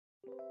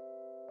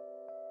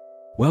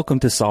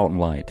Welcome to Salt and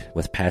Light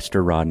with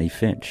Pastor Rodney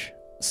Finch.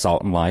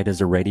 Salt and Light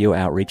is a radio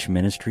outreach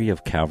ministry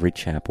of Calvary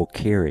Chapel,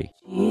 Cary.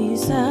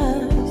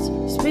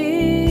 Jesus,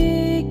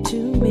 speak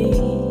to me.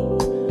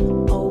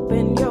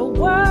 Open your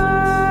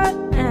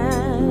word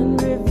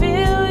and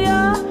reveal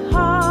your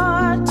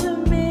heart to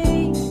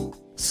me.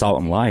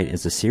 Salt and Light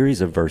is a series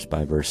of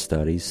verse-by-verse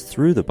studies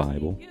through the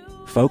Bible,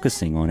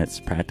 focusing on its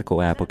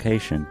practical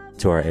application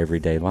to our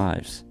everyday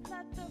lives.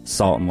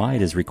 Salt and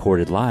Light is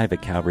recorded live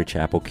at Calvary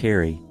Chapel,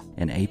 Cary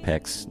in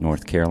Apex,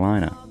 North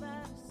Carolina.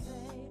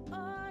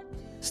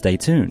 Stay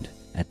tuned.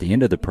 At the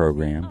end of the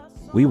program,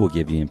 we will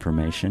give you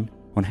information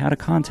on how to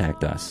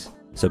contact us,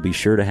 so be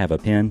sure to have a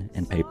pen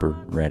and paper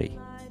ready.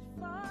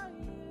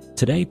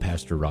 Today,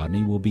 Pastor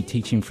Rodney will be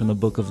teaching from the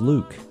book of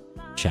Luke,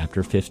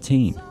 chapter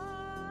 15.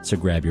 So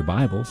grab your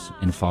Bibles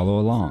and follow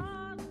along.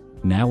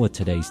 Now with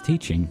today's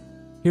teaching,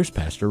 here's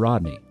Pastor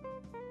Rodney.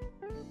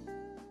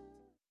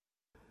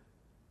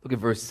 Look at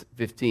verse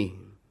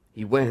 15.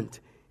 He went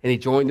and he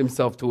joined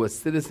himself to a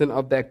citizen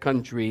of that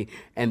country,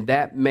 and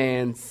that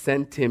man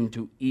sent him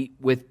to eat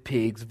with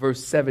pigs.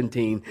 Verse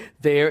 17,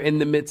 there in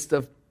the midst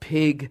of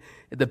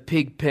the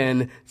pig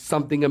pen,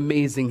 something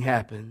amazing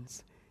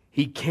happens.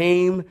 He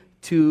came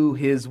to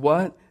his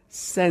what?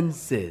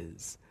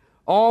 Senses.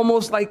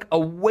 Almost like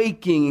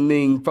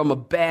awakening from a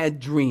bad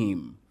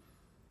dream.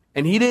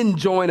 And he didn't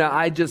join a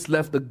I just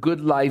left a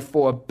good life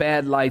for a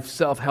bad life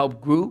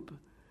self-help group.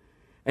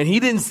 And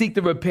he didn't seek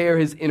to repair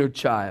his inner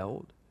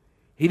child.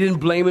 He didn't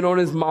blame it on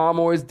his mom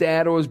or his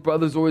dad or his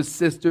brothers or his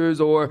sisters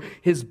or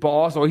his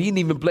boss, or he didn't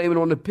even blame it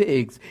on the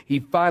pigs.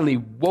 He finally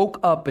woke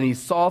up and he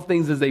saw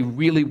things as they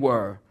really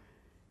were.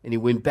 And he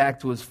went back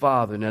to his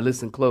father. Now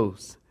listen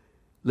close.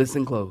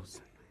 Listen close.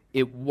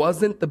 It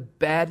wasn't the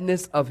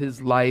badness of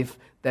his life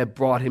that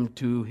brought him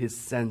to his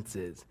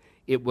senses.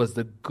 It was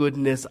the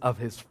goodness of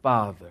his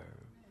father.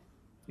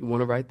 You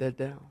want to write that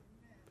down?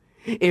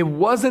 It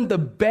wasn't the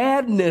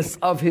badness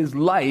of his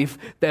life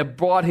that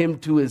brought him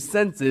to his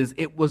senses.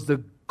 It was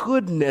the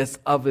goodness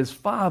of his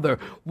father.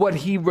 What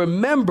he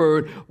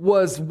remembered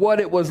was what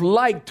it was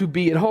like to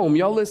be at home.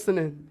 Y'all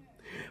listening?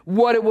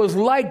 What it was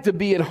like to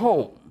be at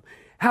home.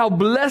 How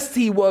blessed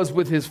he was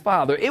with his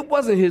father. It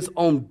wasn't his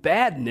own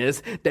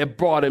badness that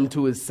brought him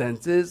to his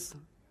senses.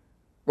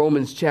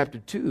 Romans chapter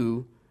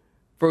 2,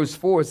 verse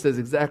 4 says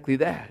exactly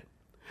that.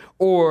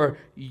 Or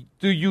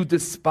do you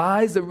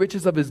despise the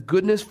riches of his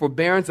goodness,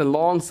 forbearance, and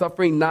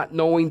long-suffering, not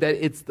knowing that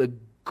it's the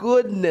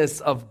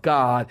goodness of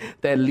God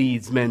that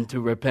leads men to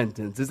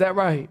repentance? Is that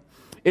right?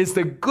 It's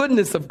the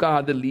goodness of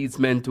God that leads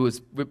men to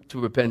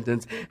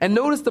repentance. And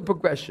notice the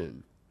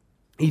progression.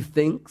 He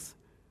thinks,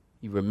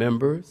 he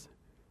remembers,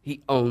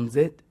 he owns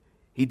it,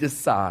 he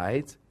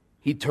decides,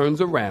 he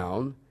turns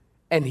around,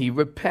 and he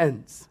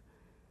repents.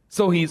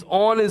 So he's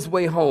on his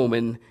way home,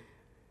 and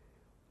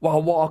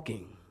while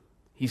walking,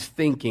 he's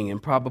thinking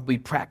and probably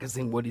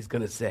practicing what he's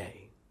going to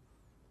say.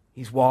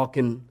 He's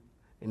walking,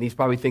 and he's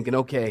probably thinking,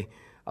 okay,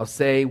 I'll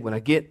say when I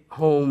get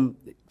home,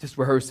 just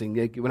rehearsing.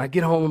 When I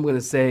get home, I'm going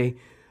to say,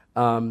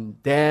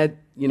 Dad,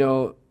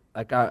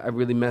 I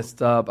really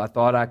messed up. I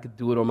thought I could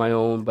do it on my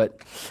own,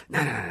 but no,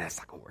 that's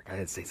not going to work. I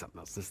had to say something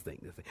else. This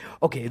thing.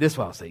 Okay, this is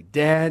what I'll say.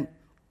 Dad,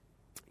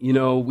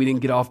 we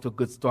didn't get off to a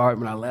good start.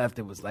 When I left,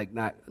 it was like,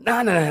 no, I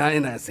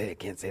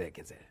can't say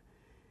that.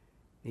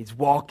 He's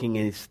walking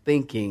and he's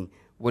thinking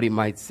what he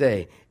might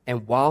say.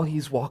 And while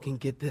he's walking,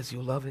 get this,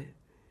 you'll love it.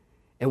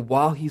 And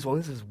while he's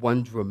walking, this is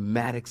one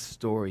dramatic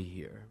story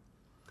here.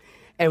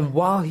 And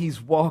while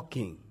he's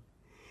walking,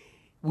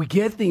 we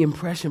get the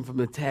impression from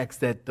the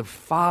text that the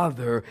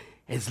father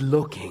is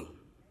looking.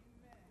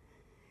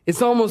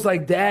 It's almost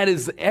like dad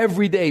is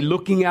every day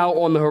looking out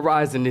on the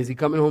horizon. Is he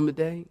coming home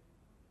today?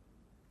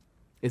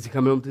 Is he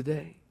coming home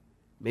today?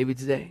 Maybe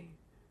today.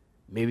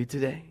 Maybe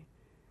today.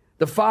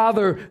 The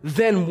father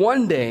then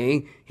one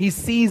day, he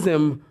sees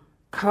him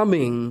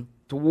coming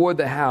toward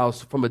the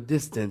house from a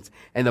distance.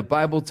 And the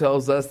Bible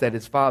tells us that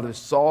his father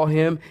saw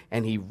him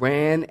and he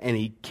ran and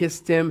he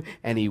kissed him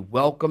and he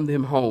welcomed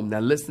him home.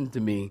 Now listen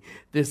to me.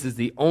 This is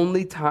the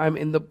only time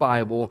in the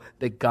Bible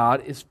that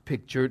God is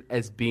pictured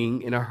as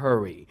being in a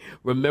hurry.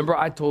 Remember,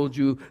 I told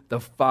you the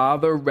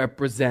father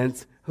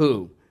represents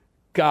who?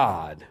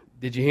 God.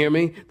 Did you hear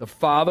me? The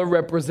father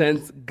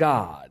represents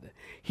God.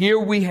 Here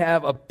we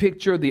have a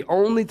picture, the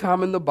only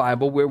time in the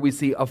Bible where we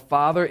see a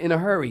father in a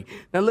hurry.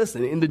 Now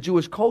listen, in the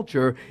Jewish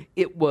culture,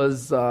 it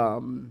was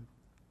not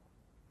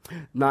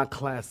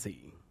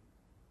classy.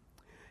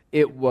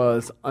 It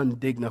was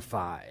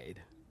undignified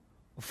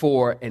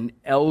for an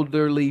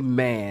elderly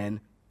man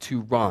to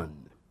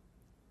run.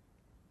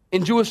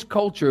 In Jewish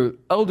culture,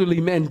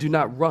 elderly men do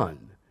not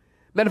run.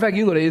 Matter of fact,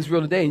 you can go to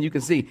Israel today and you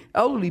can see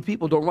elderly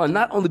people don't run,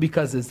 not only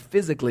because it's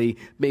physically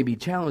maybe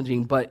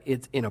challenging, but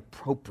it's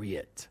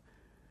inappropriate.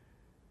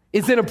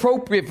 It's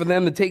inappropriate for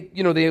them to take,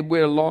 they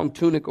wear a long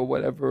tunic or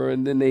whatever,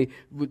 and then they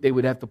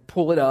would have to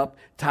pull it up,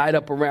 tie it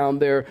up around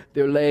their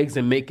legs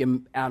and make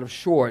him out of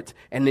shorts,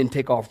 and then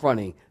take off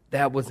running.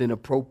 that was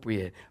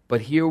inappropriate.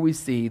 But here we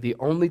see the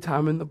only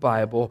time in the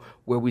Bible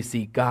where we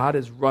see God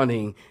is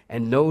running,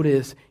 and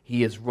notice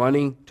he is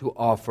running to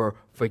offer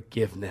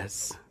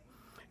forgiveness.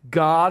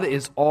 God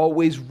is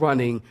always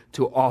running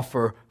to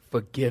offer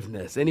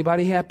forgiveness.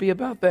 Anybody happy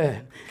about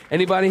that?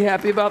 Anybody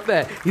happy about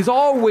that? He's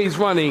always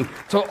running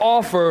to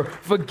offer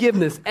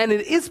forgiveness. And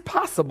it is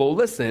possible,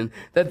 listen,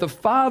 that the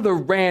Father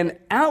ran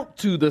out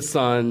to the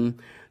Son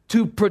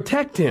to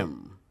protect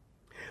him.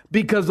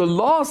 Because the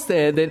law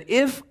said that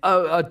if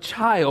a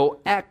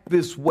child acted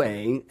this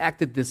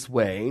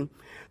way,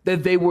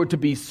 that they were to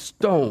be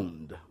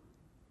stoned.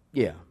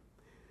 Yeah.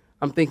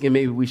 I'm thinking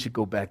maybe we should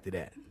go back to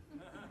that.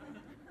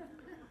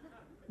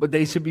 But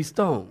they should be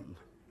stoned.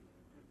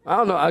 I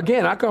don't know.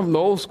 Again, I come from the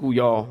old school,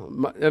 y'all.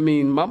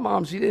 My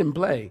mom, she didn't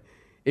play.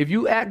 If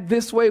you act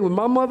this way with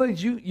my mother,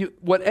 you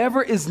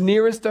whatever is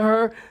nearest to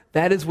her,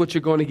 that is what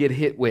you're going to get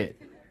hit with.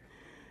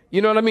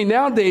 You know what I mean?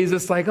 Nowadays,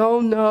 it's like,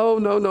 oh, no.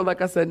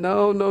 Like I said,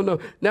 no.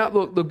 Now,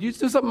 look, you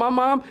do something, my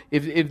mom,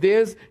 if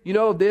there's,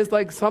 there's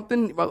like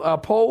something, a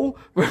pole,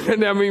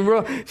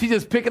 she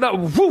just pick it up,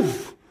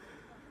 woof.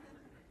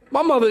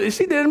 My mother,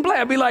 she didn't play.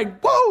 I'd be like,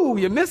 whoa,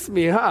 you missed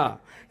me, huh?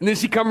 And then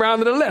she come around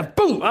to the left,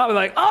 boom. I was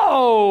like,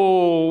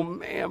 oh,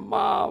 man,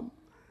 Mom.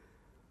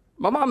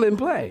 My mom didn't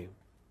play.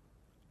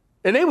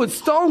 And they would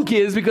stone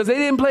kids because they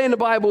didn't play in the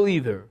Bible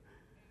either.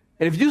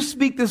 And if you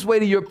speak this way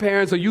to your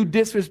parents or you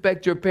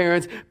disrespect your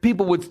parents,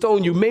 people would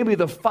stone you. Maybe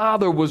the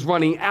father was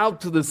running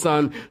out to the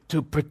son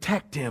to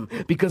protect him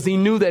because he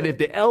knew that if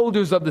the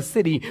elders of the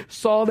city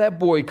saw that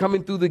boy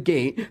coming through the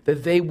gate,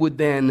 that they would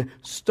then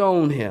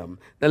stone him.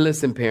 Now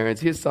listen,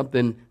 parents, here's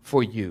something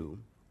for you.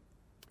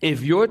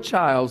 If your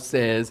child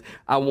says,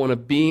 I want to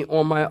be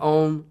on my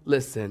own,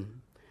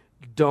 listen,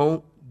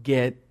 don't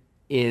get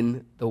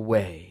in the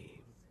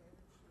way.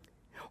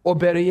 Or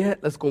better yet,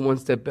 let's go one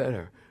step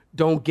better.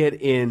 Don't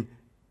get in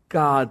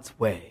God's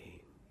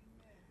way.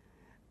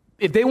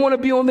 If they want to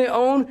be on their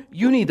own,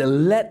 you need to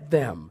let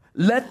them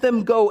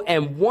go.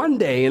 And one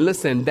day, and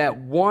listen, that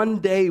one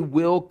day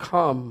will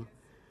come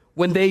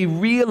when they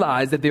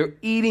realize that they're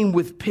eating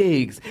with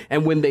pigs.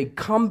 And when they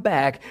come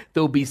back,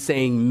 they'll be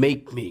saying,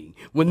 make me.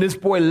 When this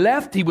boy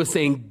left, he was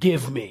saying,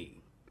 give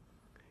me.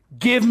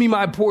 Give me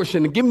my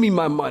portion, give me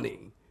my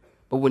money.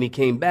 But when he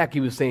came back,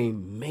 he was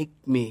saying, make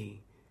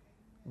me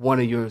one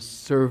of your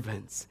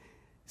servants.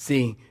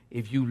 See,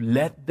 if you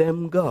let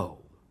them go,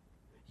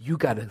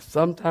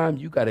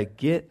 sometimes you got to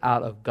get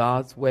out of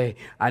God's way.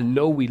 I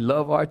know we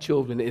love our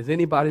children. Is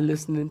anybody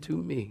listening to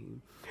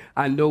me?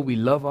 I know we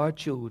love our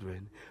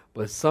children,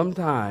 but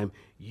sometimes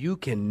you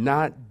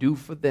cannot do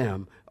for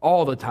them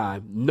all the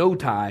time, no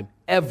time,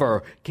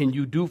 ever can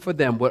you do for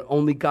them what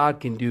only God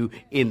can do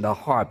in the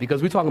heart,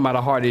 because we're talking about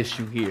a heart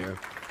issue here.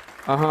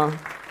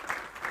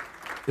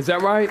 Is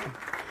that right?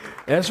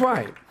 That's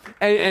right.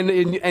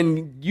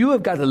 And you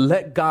have got to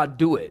let God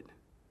do it.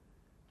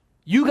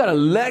 You got to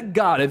let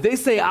God. If they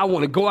say, I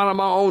want to go out on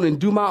my own and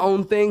do my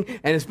own thing,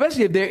 and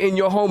especially if they're in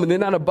your home and they're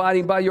not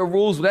abiding by your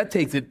rules, well, that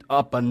takes it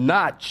up a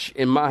notch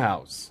in my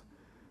house.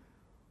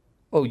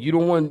 Oh, you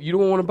don't want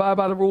to abide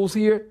by the rules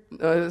here?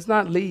 It's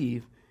not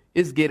leave.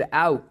 It's get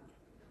out.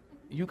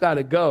 You got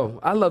to go.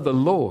 I love the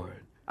Lord.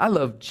 I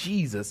love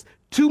Jesus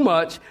too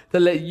much to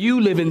let you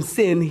live in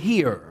sin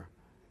here.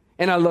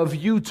 And I love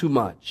you too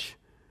much.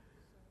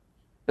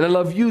 And I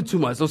love you too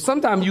much. So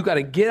sometimes you got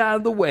to get out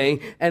of the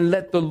way and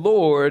let the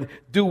Lord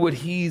do what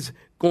he's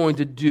going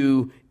to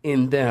do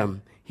in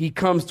them. He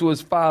comes to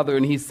his father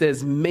and he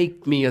says,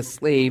 make me a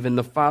slave. And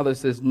the father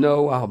says,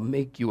 no, I'll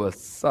make you a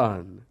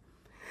son.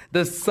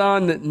 The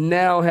son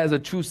now has a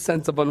true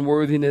sense of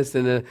unworthiness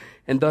and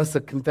thus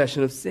a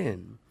confession of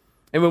sin.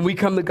 And when we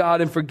come to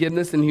God in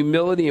forgiveness and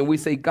humility and we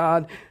say,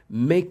 God,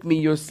 make me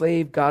your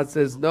slave, God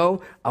says,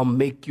 no, I'll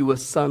make you a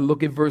son.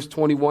 Look at verse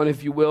 21,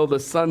 if you will. The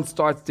son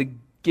starts to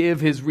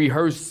give his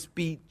rehearsed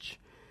speech.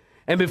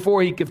 And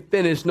before he could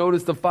finish,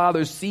 notice the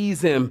father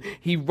sees him.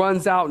 He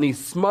runs out and he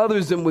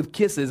smothers him with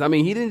kisses. I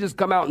mean, he didn't just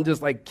come out and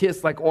just like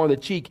kiss like on the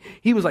cheek.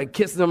 He was like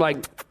kissing him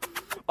like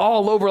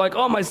all over, like,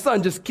 oh, my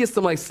son, just kissed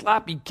him like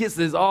sloppy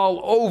kisses all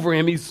over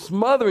him. He's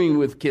smothering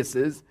with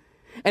kisses.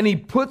 And he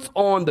puts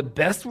on the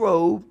best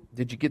robe.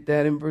 Did you get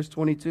that in verse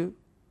 22?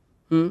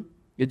 Did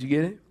you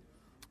get it?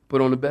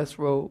 Put on the best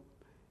robe.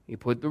 He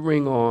put the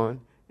ring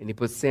on and he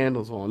put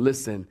sandals on.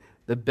 Listen,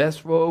 the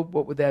best robe,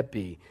 what would that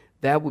be?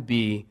 That would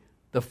be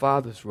the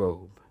Father's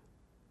robe.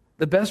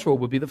 The best robe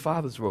would be the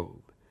Father's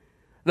robe.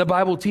 The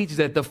Bible teaches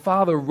that the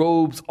Father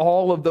robes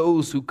all of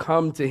those who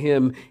come to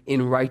him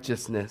in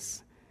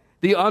righteousness.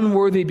 The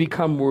unworthy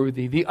become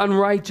worthy. The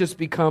unrighteous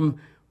become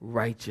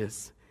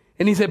righteous.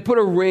 And he said, put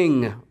a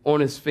ring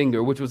on his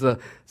finger, which was a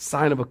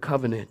sign of a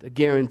covenant, a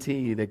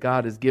guarantee that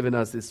God has given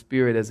us his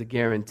Spirit as a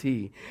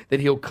guarantee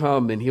that he'll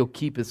come and he'll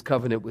keep his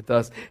covenant with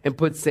us, and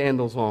put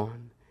sandals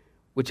on,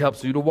 which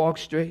helps you to walk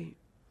straight,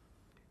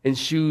 and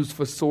shoes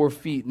for sore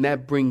feet, and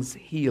that brings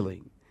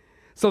healing.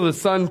 So the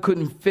son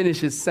couldn't finish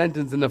his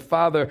sentence, and the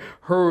father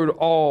heard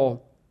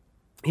all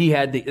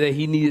that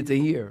he needed to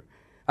hear.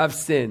 I've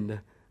sinned.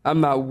 I'm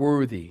not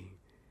worthy.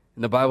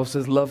 And the Bible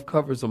says love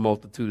covers a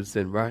multitude of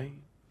sin, right?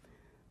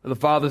 And the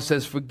father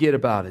says, forget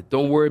about it.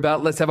 Don't worry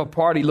about it. Let's have a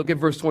party. Look at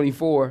verse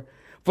 24.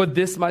 For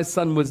this my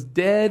son was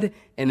dead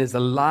and is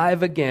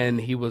alive again.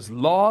 He was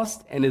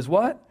lost and is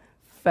what?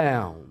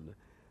 Found.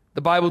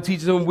 The Bible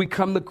teaches when we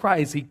come to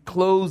Christ, he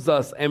clothes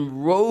us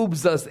and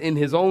robes us in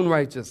his own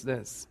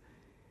righteousness.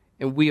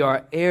 And we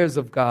are heirs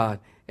of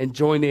God and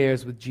joint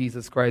heirs with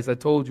Jesus Christ. I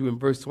told you in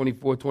verse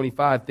 24,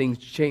 25, things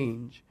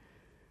change.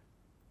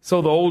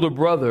 So the older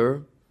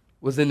brother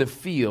was in the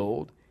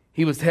field.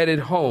 He was headed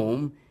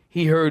home.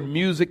 He heard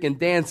music and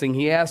dancing.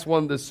 He asked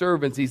one of the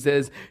servants, he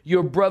says,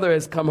 your brother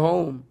has come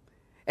home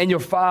and your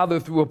father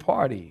threw a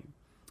party.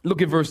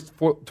 Look at verse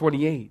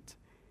 28.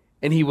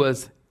 And he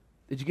was,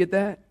 did you get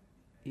that?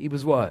 He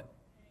was what?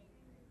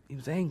 He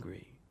was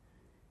angry.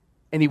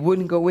 And he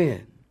wouldn't go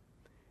in.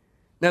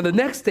 Now the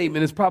next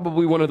statement is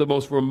probably one of the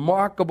most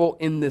remarkable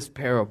in this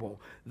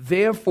parable.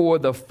 Therefore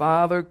the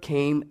father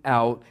came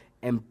out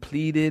and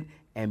pleaded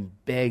and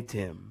begged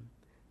him.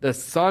 The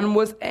son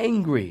was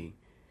angry.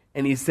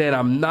 And he said,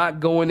 I'm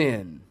not going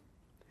in.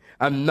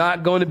 I'm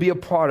not going to be a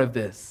part of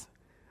this.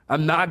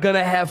 I'm not going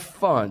to have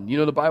fun. You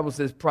know, the Bible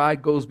says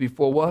pride goes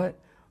before what?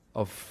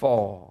 A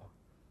fall.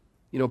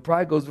 You know,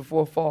 pride goes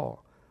before a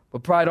fall.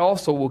 But pride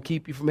also will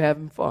keep you from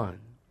having fun.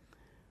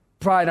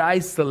 Pride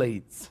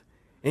isolates.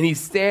 And he's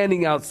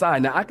standing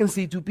outside. Now, I can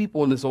see two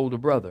people in this older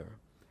brother.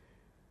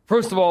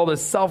 First of all, the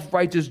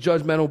self-righteous,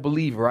 judgmental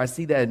believer. I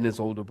see that in this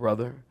older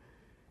brother.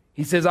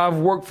 He says, I've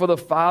worked for the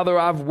Father,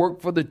 I've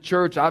worked for the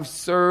church, I've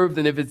served,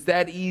 and if it's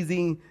that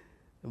easy,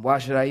 then why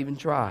should I even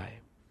try?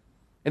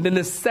 And then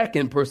the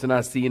second person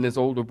I see in this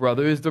older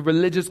brother is the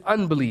religious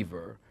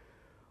unbeliever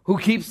who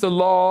keeps the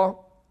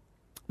law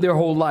their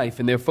whole life,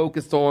 and they're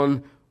focused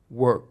on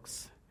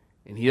works.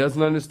 And he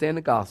doesn't understand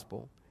the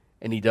gospel,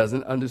 and he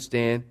doesn't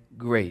understand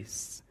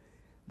grace.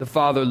 The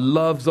father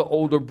loves the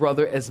older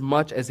brother as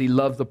much as he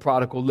loves the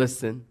prodigal.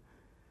 Listen.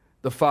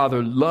 The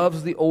father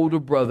loves the older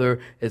brother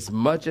as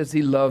much as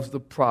he loves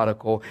the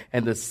prodigal.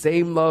 And the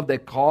same love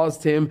that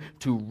caused him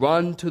to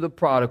run to the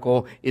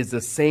prodigal is the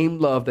same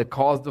love that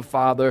caused the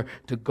father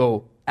to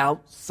go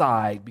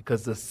outside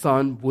because the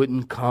son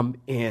wouldn't come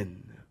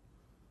in.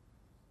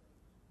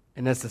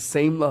 And that's the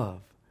same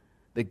love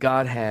that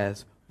God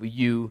has for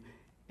you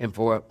and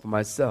for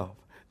myself.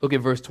 Look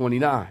at verse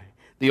 29.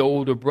 The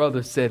older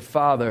brother said,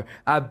 Father,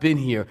 I've been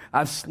here.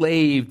 I've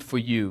slaved for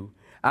you.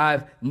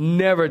 I've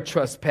never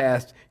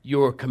trespassed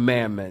your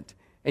commandment,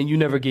 and you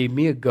never gave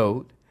me a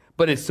goat.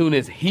 But as soon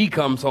as he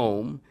comes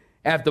home,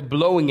 after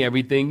blowing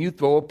everything, you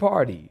throw a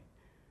party.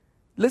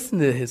 Listen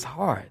to his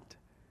heart.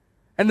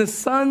 And the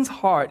son's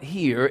heart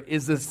here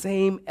is the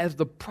same as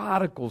the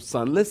prodigal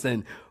son.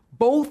 Listen,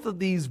 both of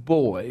these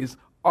boys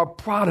are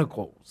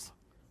prodigals.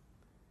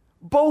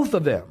 Both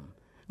of them.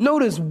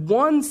 Notice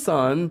one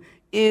son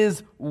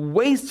is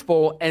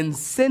wasteful and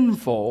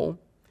sinful,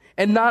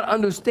 and not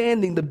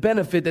understanding the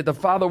benefit that the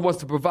father wants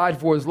to provide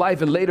for his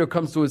life and later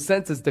comes to his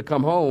senses to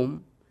come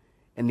home.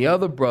 And the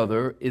other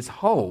brother is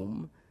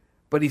home,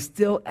 but he's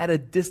still at a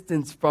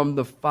distance from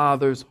the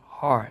father's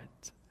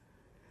heart.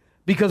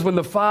 Because when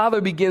the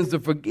father begins to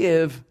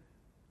forgive,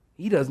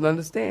 he doesn't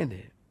understand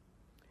it.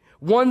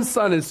 One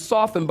son is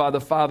softened by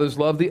the father's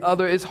love. The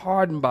other is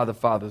hardened by the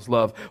father's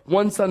love.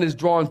 One son is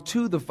drawn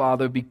to the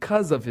father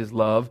because of his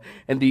love.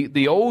 And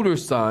the older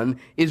son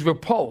is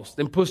repulsed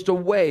and pushed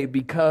away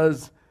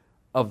because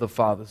of the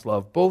father's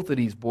love. Both of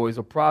these boys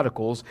are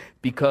prodigals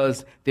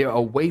because they're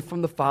away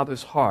from the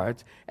father's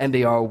heart and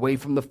they are away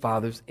from the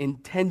father's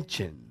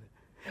intention.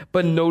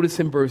 But notice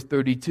in verse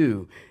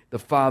 32, the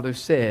father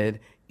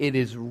said, it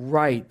is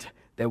right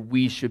that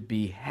we should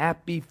be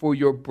happy for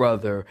your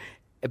brother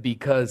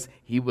because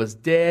he was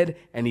dead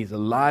and he's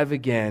alive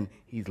again.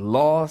 He's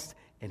lost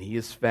and he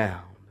is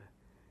found.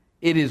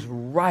 It is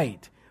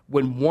right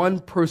when one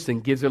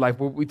person gives their life,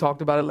 we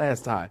talked about it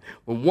last time,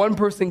 when one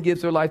person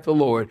gives their life to the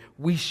Lord,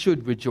 we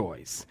should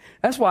rejoice.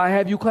 That's why I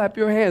have you clap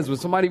your hands. When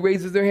somebody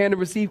raises their hand to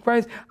receive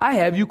Christ, I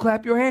have you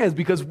clap your hands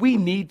because we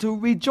need to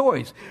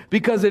rejoice.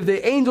 Because if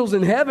the angels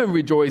in heaven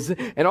rejoice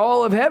and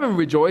all of heaven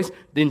rejoice,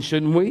 then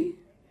shouldn't we?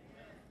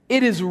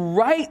 It is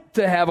right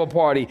to have a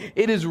party.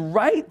 It is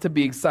right to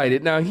be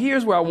excited. Now,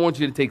 here's where I want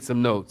you to take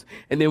some notes,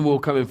 and then we'll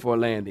come in for a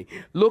landing.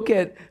 Look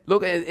at,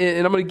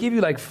 and I'm going to give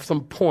you like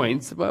some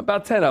points,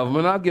 about 10 of them,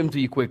 and I'll give them to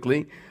you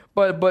quickly.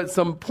 But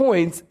some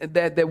points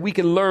that we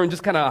can learn,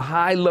 just kind of a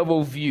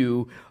high-level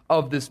view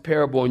of this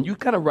parable, and you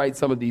kind of write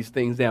some of these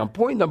things down.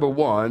 Point number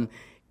one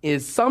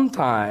is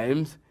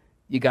sometimes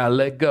you got to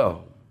let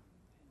go.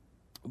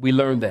 We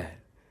learned that.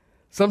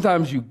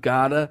 Sometimes you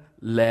got to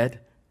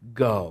let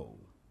go.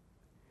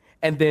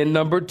 And then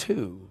number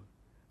two,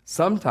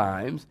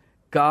 sometimes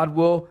God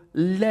will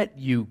let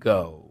you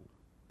go.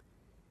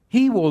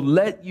 He will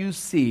let you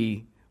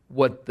see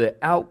what the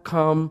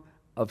outcome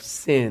of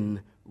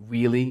sin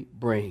really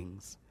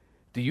brings.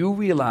 Do you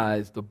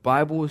realize the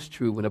Bible is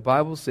true when the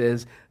Bible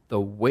says the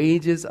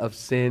wages of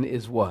sin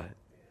is what?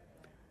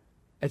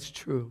 It's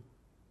true.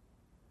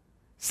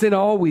 Sin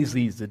always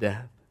leads to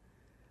death.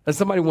 As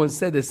somebody once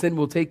said that sin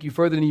will take you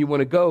further than you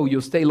want to go.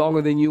 You'll stay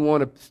longer than you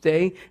want to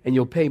stay, and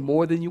you'll pay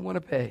more than you want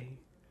to pay.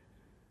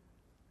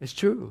 It's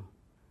true.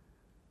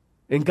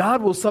 And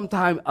God will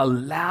sometimes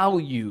allow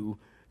you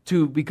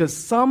to, because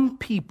some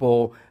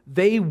people,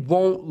 they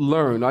won't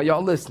learn. Are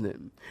y'all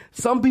listening?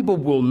 Some people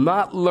will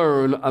not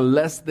learn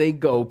unless they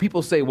go.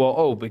 People say,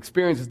 well,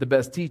 experience is the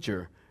best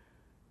teacher.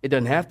 It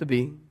doesn't have to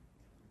be.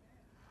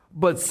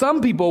 But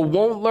some people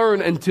won't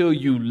learn until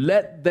you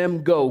let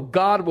them go.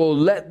 God will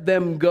let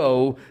them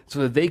go so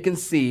that they can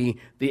see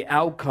the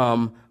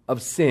outcome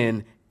of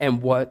sin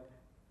and what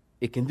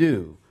it can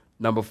do.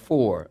 Number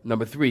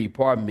three,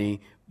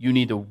 you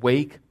need to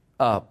wake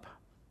up.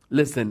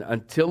 Listen,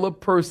 until a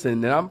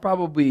person, and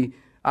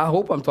I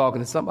hope I'm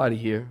talking to somebody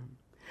here,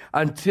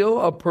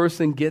 until a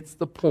person gets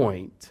to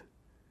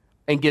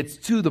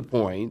the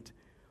point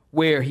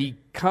where he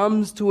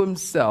comes to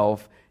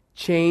himself,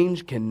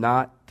 change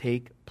cannot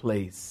take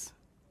place.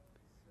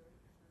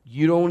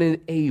 You don't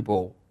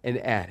enable an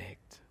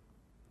addict.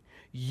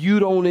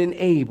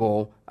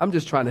 I'm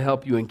just trying to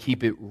help you and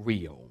keep it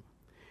real.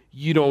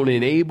 You don't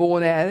enable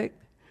an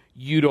addict.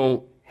 You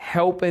don't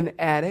help an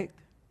addict.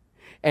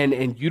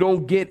 And you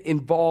don't get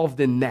involved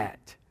in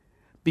that.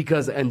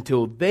 Because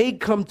until they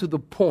come to the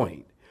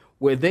point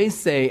where they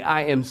say,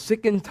 I am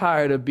sick and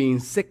tired of being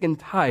sick and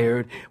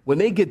tired, when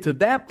they get to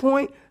that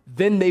point,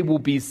 then they will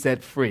be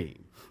set free.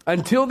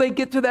 Until they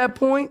get to that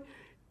point,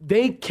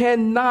 they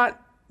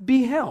cannot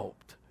be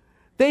helped.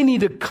 They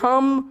need to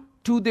come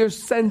to their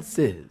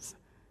senses.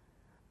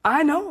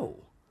 I know.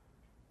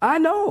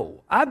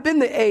 I've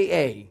been to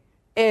AA,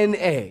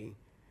 NA,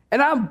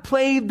 and I've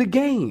played the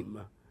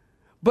game.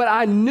 But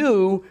I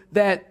knew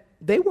that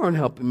they weren't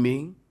helping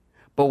me.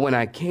 But when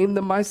I came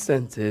to my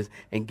senses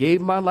and gave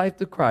my life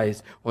to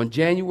Christ on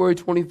January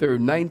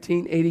 23rd,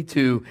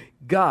 1982,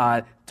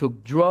 God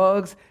took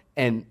drugs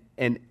and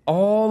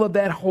all of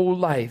that whole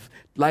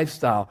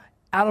lifestyle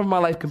out of my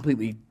life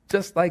completely,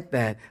 just like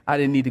that. I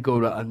didn't need to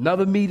go to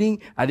another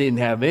meeting. I didn't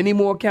have any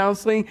more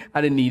counseling. I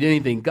didn't need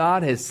anything.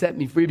 God has set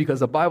me free because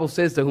the Bible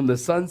says to whom the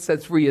Son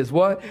sets free is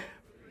what?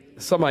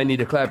 Somebody need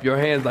to clap your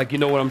hands like you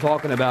know what I'm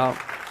talking about.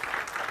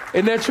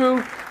 Isn't that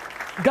true?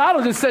 God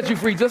will just set you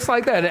free just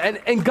like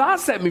that. And God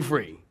set me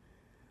free.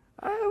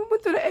 I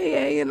went to the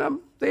AA and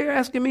they're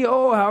asking me,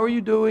 how are you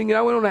doing? And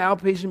I went on an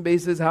outpatient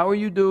basis. How are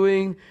you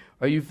doing?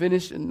 Are you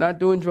finished not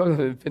doing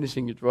drugs?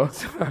 Finishing your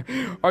drugs.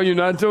 Are you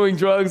not doing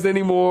drugs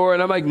anymore?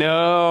 And I'm like,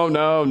 no,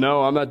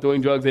 I'm not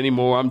doing drugs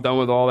anymore. I'm done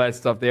with all that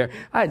stuff there.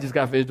 I just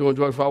got finished doing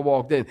drugs before I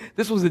walked in.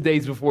 This was the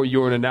days before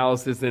urine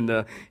analysis in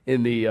the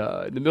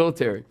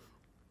military.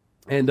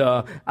 And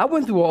I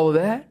went through all of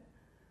that.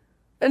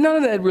 And none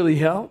of that really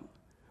helped.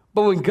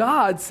 But when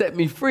God set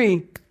me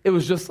free, it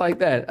was just like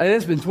that. And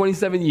it's been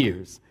 27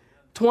 years.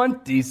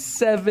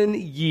 27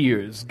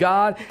 years.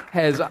 God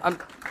has...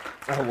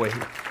 wait.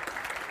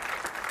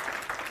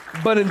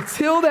 But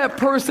until that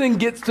person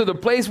gets to the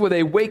place where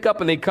they wake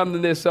up and they come to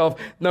themselves,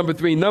 number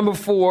 3. Number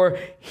 4,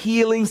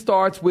 healing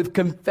starts with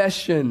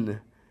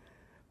confession.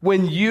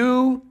 When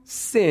you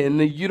sin,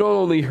 you don't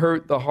only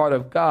hurt the heart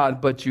of God,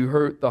 but you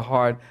hurt the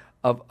heart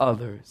of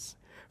others.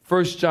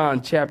 1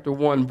 John chapter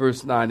 1,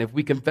 verse 9, if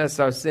we confess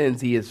our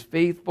sins, he is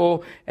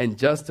faithful and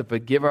just to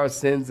forgive our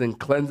sins and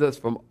cleanse us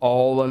from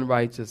all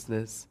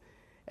unrighteousness.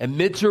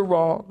 Admit you're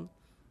wrong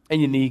and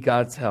you need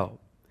God's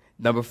help.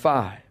 Number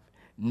 5,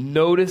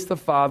 notice the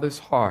Father's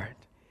heart.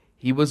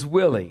 He was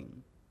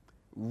willing,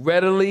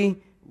 ready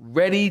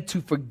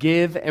to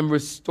forgive and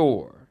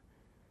restore.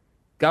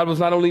 God was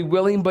not only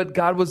willing, but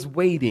God was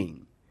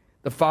waiting.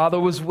 The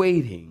Father was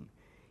waiting.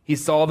 He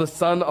saw the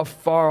Son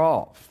afar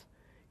off.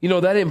 You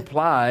know, that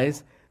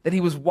implies that he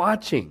was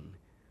watching.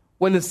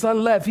 When the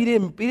Son left, he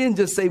didn't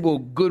just say, well,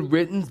 good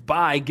riddance,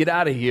 bye, get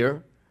out of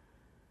here.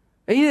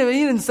 And he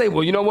didn't say,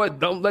 well, you know what,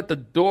 don't let the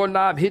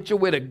doorknob hit you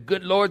with a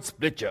good Lord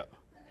split you.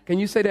 Can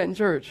you say that in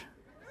church?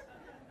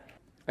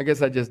 I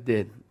guess I just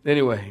did.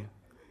 Anyway,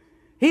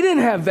 he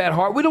didn't have that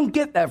heart. We don't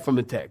get that from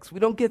the text. We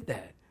don't get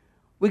that.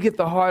 We get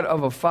the heart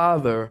of a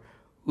father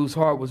whose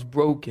heart was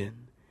broken.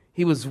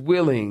 He was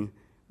willing.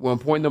 Well,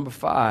 point number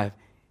 5,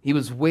 he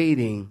was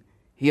waiting.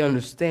 He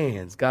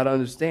understands. God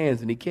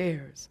understands and he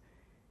cares.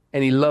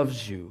 And he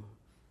loves you.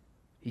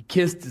 He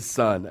kissed his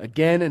Son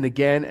again and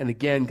again and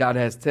again. God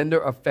has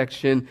tender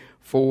affection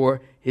for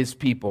his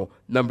people.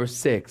 Number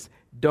 6,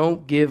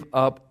 don't give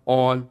up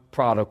on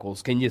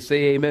prodigals. Can you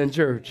say amen,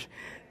 church?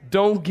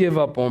 Don't give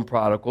up on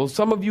prodigals.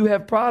 Some of you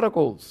have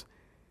prodigals.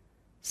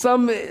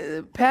 Some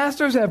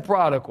pastors have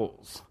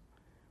prodigals.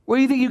 Where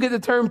do you think you get the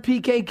term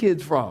PK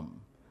kids from?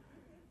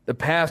 The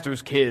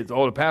pastor's kids.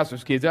 The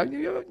pastor's kids.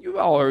 You've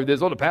all heard this.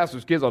 The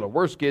pastor's kids are the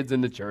worst kids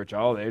in the church.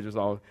 They're just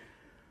all,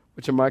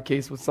 which in my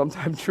case was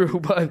sometimes true.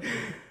 But,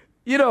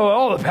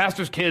 the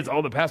pastor's kids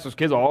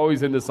are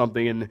always into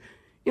something. And,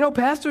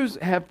 pastors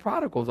have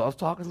prodigals. I was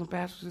talking to some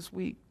pastors this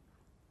week.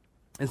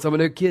 And some of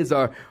their kids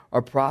are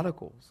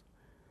prodigals.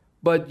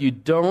 But you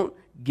don't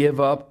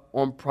give up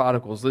on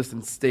prodigals.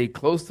 Listen, stay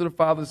close to the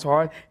Father's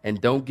heart and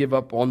don't give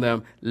up on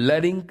them.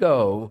 Letting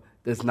go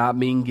does not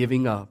mean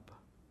giving up.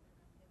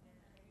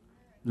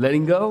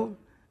 Letting go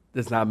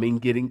does not mean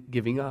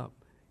giving up.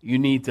 You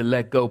need to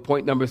let go.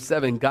 Point number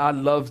 7, God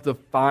loves to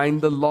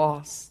find the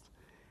lost.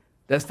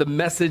 That's the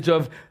message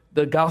of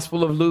the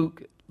Gospel of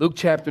Luke. Luke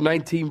chapter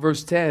 19,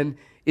 verse 10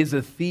 is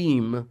a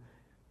theme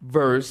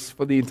verse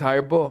for the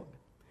entire book.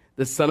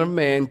 The Son of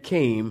Man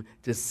came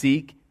to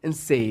seek and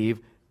save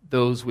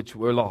those which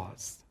were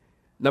lost.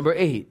 Number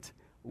 8,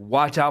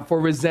 watch out for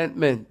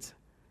resentment.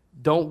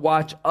 Don't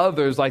watch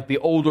others like the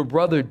older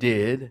brother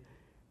did.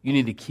 You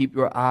need to keep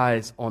your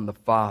eyes on the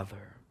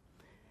Father.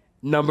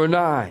 Number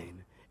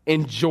 9,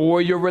 enjoy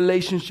your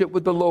relationship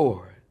with the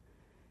Lord.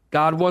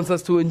 God wants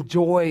us to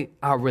enjoy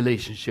our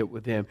relationship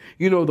with him.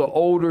 You know, the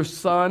older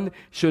son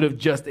should have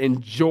just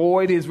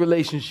enjoyed his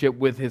relationship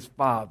with his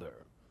father.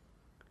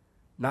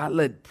 Not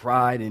let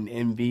pride and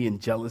envy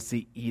and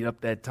jealousy eat up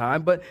that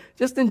time, but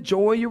just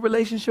enjoy your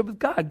relationship with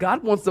God.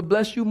 God wants to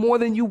bless you more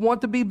than you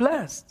want to be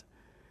blessed.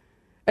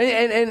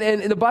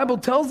 And the Bible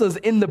tells us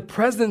in the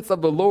presence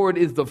of the Lord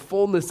is the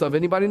fullness of,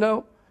 anybody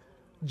know?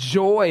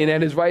 Joy, and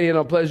at his right hand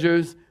are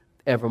pleasures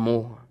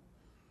evermore.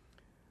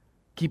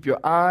 Keep your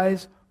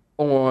eyes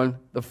on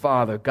the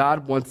Father.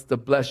 God wants to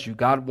bless you.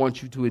 God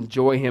wants you to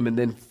enjoy him. And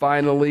then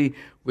finally,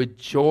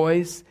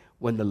 rejoice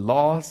when the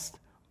lost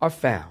are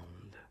found.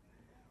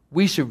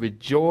 We should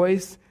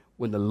rejoice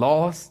when the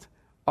lost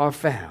are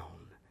found.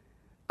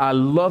 I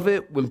love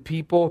it when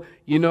people,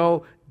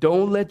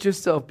 don't let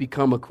yourself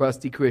become a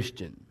crusty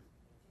Christian.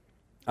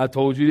 I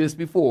told you this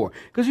before.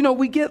 Because,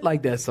 we get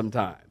like that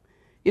sometimes.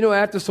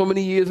 After so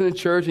many years in the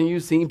church and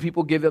you've seen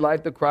people give their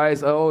life to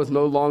Christ, it's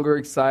no longer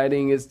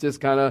exciting. It's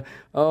just kind of,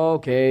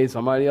 okay,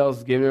 somebody else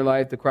is giving their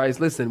life to Christ.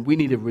 Listen, we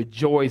need to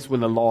rejoice when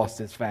the lost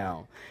is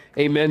found.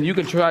 Amen. You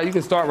can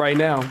start right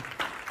now.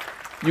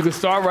 You can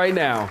start right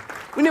now.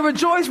 We need to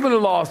rejoice when the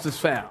lost is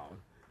found.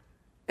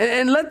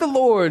 And let the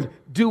Lord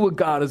do what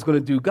God is going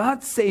to do.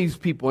 God saves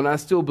people, and I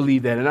still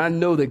believe that. And I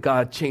know that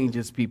God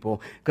changes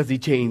people because he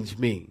changed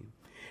me.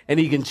 And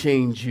he can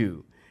change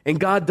you. And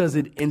God does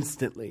it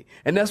instantly.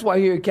 And that's why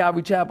here at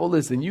Calvary Chapel,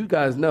 listen, you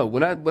guys know,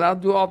 when I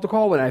do an altar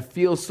call, when I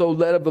feel so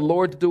led of the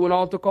Lord to do an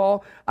altar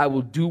call, I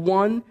will do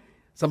one.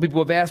 Some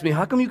people have asked me,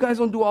 how come you guys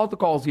don't do altar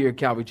calls here at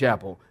Calvary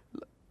Chapel?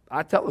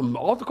 I tell them,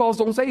 altar calls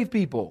don't save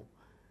people.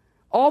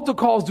 Altar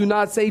calls do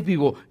not save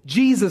people.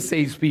 Jesus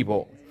saves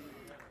people.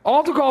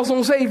 Altar calls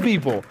don't save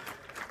people.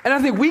 And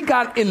I think we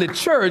got in the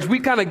church, we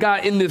kind of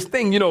got in this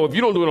thing, if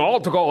you don't do an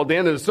altar call at the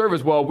end of the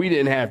service, well, we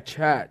didn't have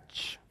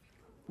church.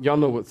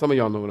 Some of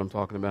y'all know what I'm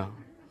talking about.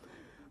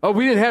 Oh,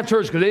 we didn't have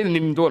church because they didn't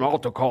even do an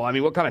altar call. I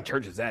mean, what kind of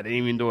church is that? They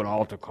didn't even do an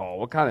altar call.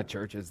 What kind of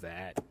church is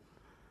that?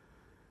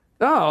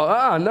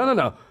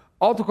 No.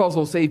 Altar calls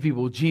don't save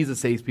people. Jesus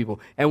saves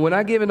people. And when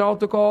I give an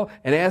altar call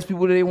and ask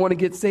people do they want to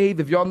get saved,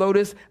 if y'all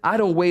notice, I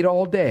don't wait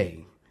all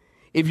day.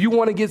 If you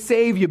want to get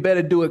saved, you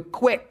better do it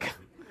quick.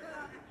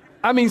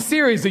 I mean,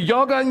 seriously,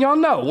 y'all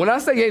know. When I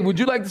say, hey, would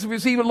you like to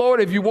receive the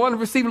Lord? If you want to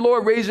receive the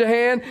Lord, raise your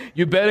hand.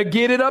 You better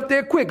get it up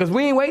there quick because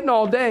we ain't waiting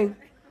all day.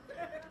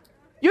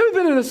 You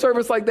ever been in a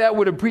service like that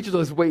where the preacher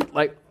just wait,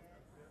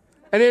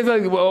 and it's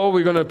like, well,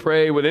 we're going to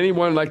pray. Would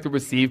anyone like to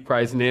receive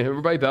Christ? And then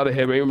everybody bow their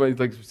head. Everybody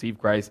likes to receive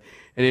Christ.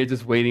 And they're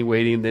just waiting.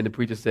 And then the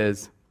preacher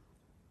says,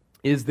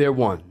 is there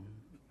one?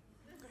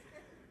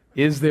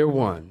 Is there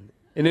one?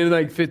 And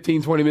then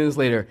 15, 20 minutes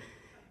later,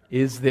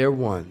 is there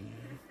one?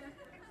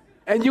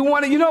 And you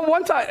want to,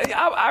 one time,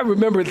 I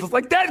remember it's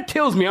like, that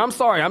kills me. I'm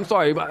sorry.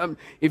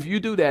 If you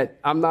do that,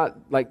 I'm not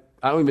I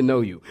don't even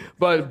know you.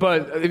 But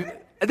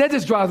that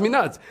just drives me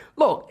nuts.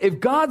 Look, if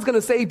God's going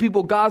to save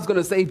people, God's going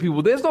to save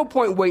people. There's no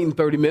point waiting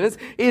 30 minutes.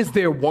 Is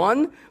there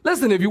one?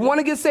 Listen, if you want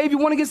to get saved, you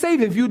want to get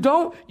saved. If you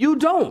don't, you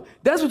don't.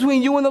 That's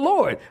between you and the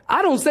Lord.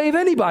 I don't save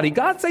anybody.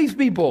 God saves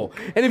people.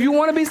 And if you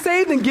want to be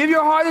saved, then give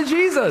your heart to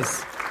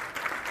Jesus.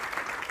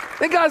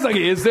 Then God's like,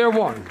 is there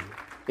one?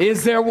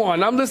 Is there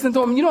one? I'm listening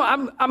to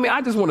him.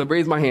 I just want to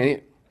raise my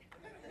hand.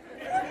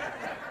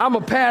 I'm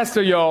a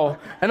pastor, y'all.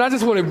 And I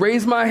just want to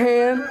raise my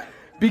hand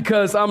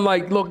because I'm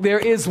like, look, there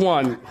is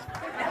one.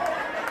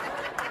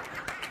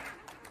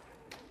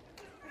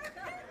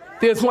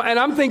 There's one, and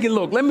I'm thinking,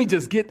 look, let me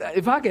just get that.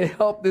 If I can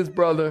help this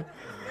brother,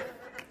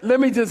 let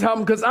me just help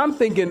him, because I'm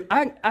thinking,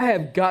 I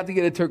have got to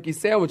get a turkey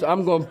sandwich.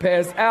 I'm going to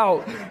pass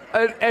out.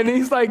 And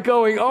he's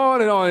going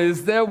on and on.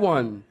 Is there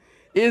one?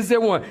 Is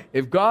there one?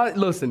 If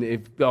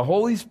the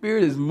Holy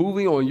Spirit is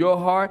moving on your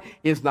heart,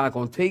 it's not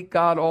going to take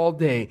God all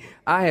day.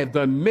 I have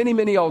done many,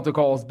 many altar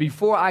calls.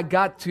 Before I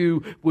got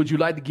to, would you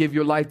like to give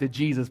your life to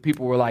Jesus?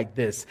 People were like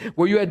this.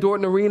 Were you at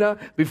Dorton Arena?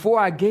 Before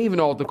I gave an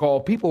altar call,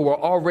 people were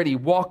already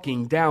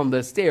walking down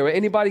the stair.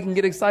 Anybody can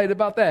get excited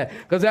about that?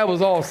 Because that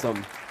was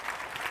awesome.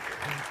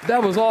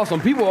 That was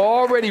awesome. People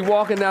are already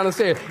walking down the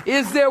stairs.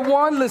 Is there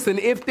one? Listen,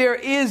 if there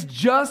is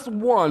just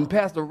one,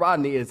 Pastor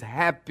Rodney is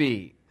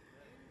happy.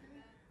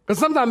 Because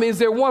sometimes is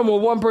there one? Well,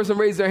 one person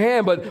raised their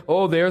hand, but,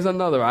 there's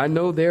another. I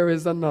know there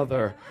is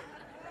another.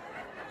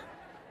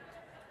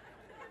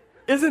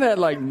 Isn't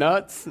that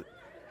nuts?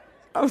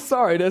 I'm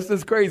sorry, that's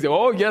just crazy.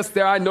 Oh, yes,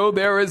 I know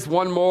there is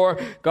one more.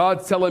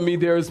 God's telling me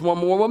there is one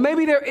more. Well,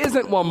 maybe there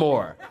isn't one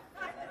more.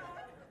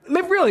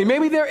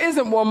 Maybe there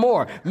isn't one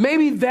more.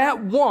 Maybe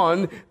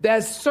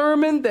that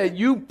sermon that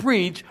you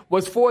preach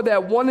was for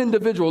that one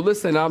individual.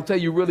 Listen, I'll tell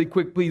you really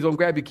quick, please don't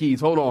grab your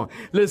keys. Hold on.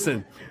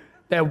 Listen,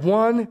 that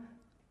one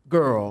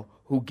girl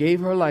who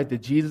gave her life to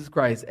Jesus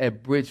Christ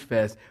at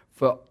Bridgefest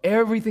for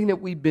everything that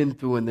we've been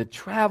through and the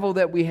travel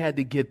that we had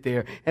to get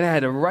there. And I had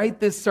to write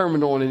this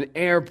sermon on an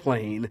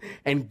airplane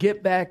and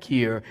get back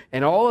here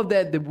and all of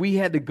that we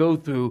had to go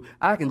through.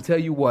 I can tell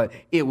you what,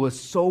 it was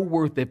so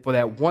worth it for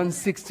that one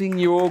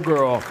 16-year-old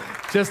girl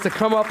just to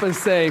come up and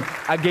say,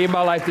 I gave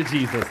my life to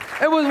Jesus.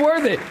 It was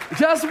worth it.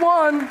 Just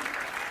one.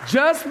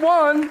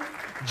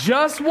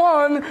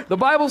 The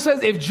Bible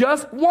says if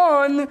just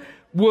one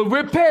will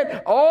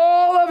repent,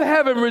 all of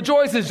heaven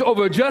rejoices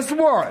over just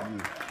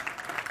one.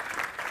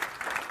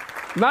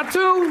 Not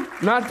 2,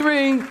 not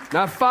 3,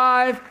 not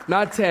 5,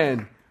 not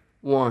 10.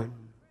 1.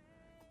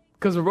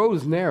 Because the road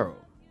is narrow.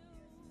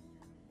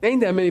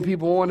 Ain't that many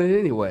people on it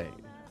anyway.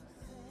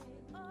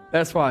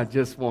 That's why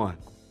just one.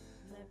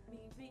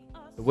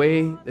 The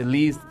way that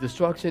leads to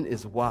destruction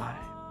is wide.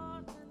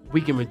 We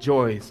can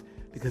rejoice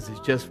because it's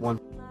just one.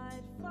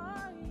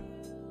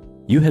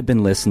 You have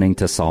been listening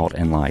to Salt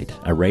and Light,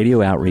 a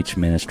radio outreach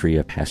ministry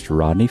of Pastor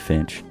Rodney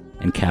Finch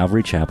and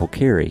Calvary Chapel,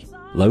 Cary,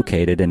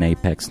 located in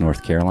Apex,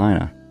 North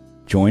Carolina.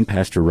 Join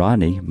Pastor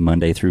Rodney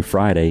Monday through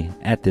Friday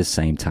at this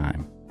same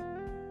time.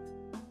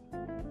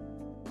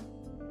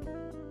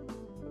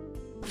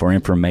 For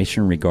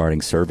information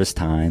regarding service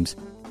times,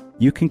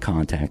 you can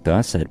contact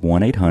us at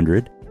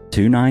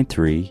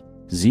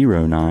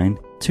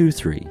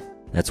 1-800-293-0923.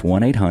 That's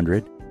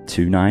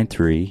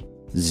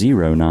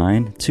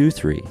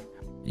 1-800-293-0923.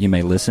 You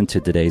may listen to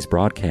today's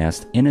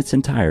broadcast in its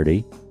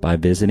entirety by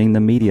visiting the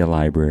media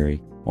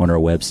library on our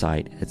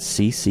website at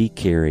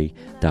cccary.org.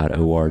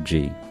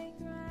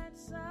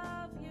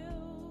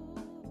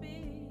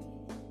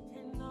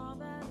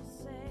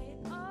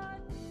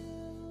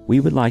 We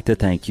would like to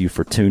thank you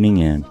for tuning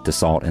in to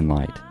Salt and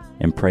Light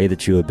and pray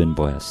that you have been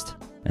blessed.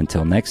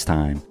 Until next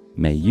time,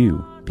 may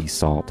you be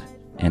salt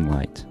and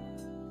light.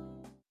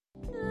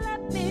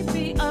 Let me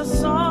be a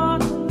salt.